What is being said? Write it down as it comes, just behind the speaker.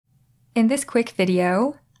In this quick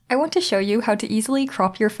video, I want to show you how to easily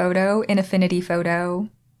crop your photo in Affinity Photo.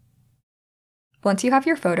 Once you have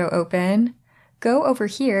your photo open, go over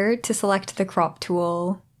here to select the crop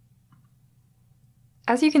tool.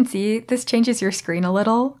 As you can see, this changes your screen a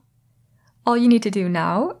little. All you need to do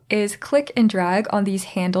now is click and drag on these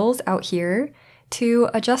handles out here to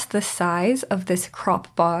adjust the size of this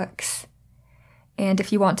crop box. And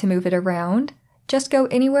if you want to move it around, just go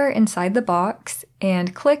anywhere inside the box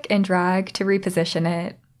and click and drag to reposition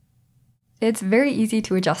it. It's very easy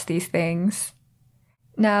to adjust these things.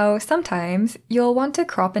 Now, sometimes you'll want to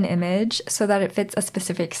crop an image so that it fits a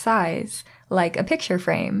specific size, like a picture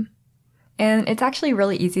frame. And it's actually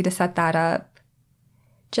really easy to set that up.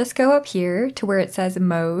 Just go up here to where it says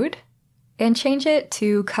Mode and change it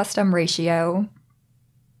to Custom Ratio.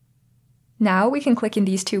 Now we can click in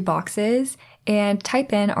these two boxes and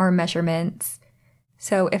type in our measurements.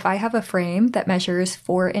 So if I have a frame that measures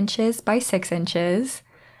 4 inches by 6 inches,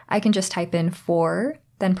 I can just type in 4,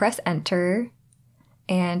 then press Enter,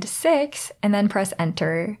 and 6, and then press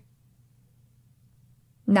Enter.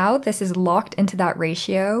 Now this is locked into that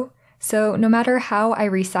ratio, so no matter how I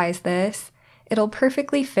resize this, it'll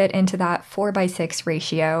perfectly fit into that 4 by 6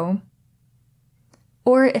 ratio.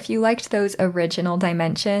 Or if you liked those original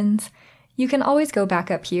dimensions, you can always go back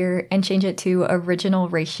up here and change it to Original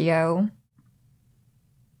Ratio.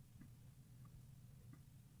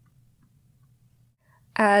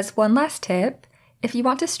 As one last tip, if you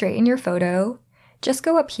want to straighten your photo, just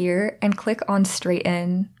go up here and click on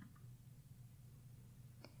Straighten.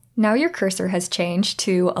 Now your cursor has changed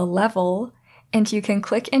to a level, and you can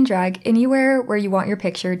click and drag anywhere where you want your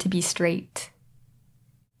picture to be straight.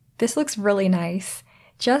 This looks really nice.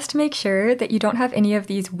 Just make sure that you don't have any of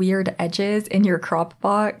these weird edges in your crop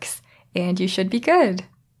box, and you should be good.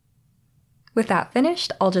 With that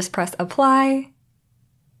finished, I'll just press Apply.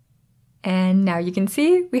 And now you can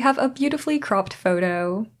see we have a beautifully cropped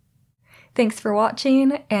photo. Thanks for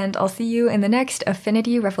watching, and I'll see you in the next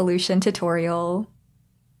Affinity Revolution tutorial.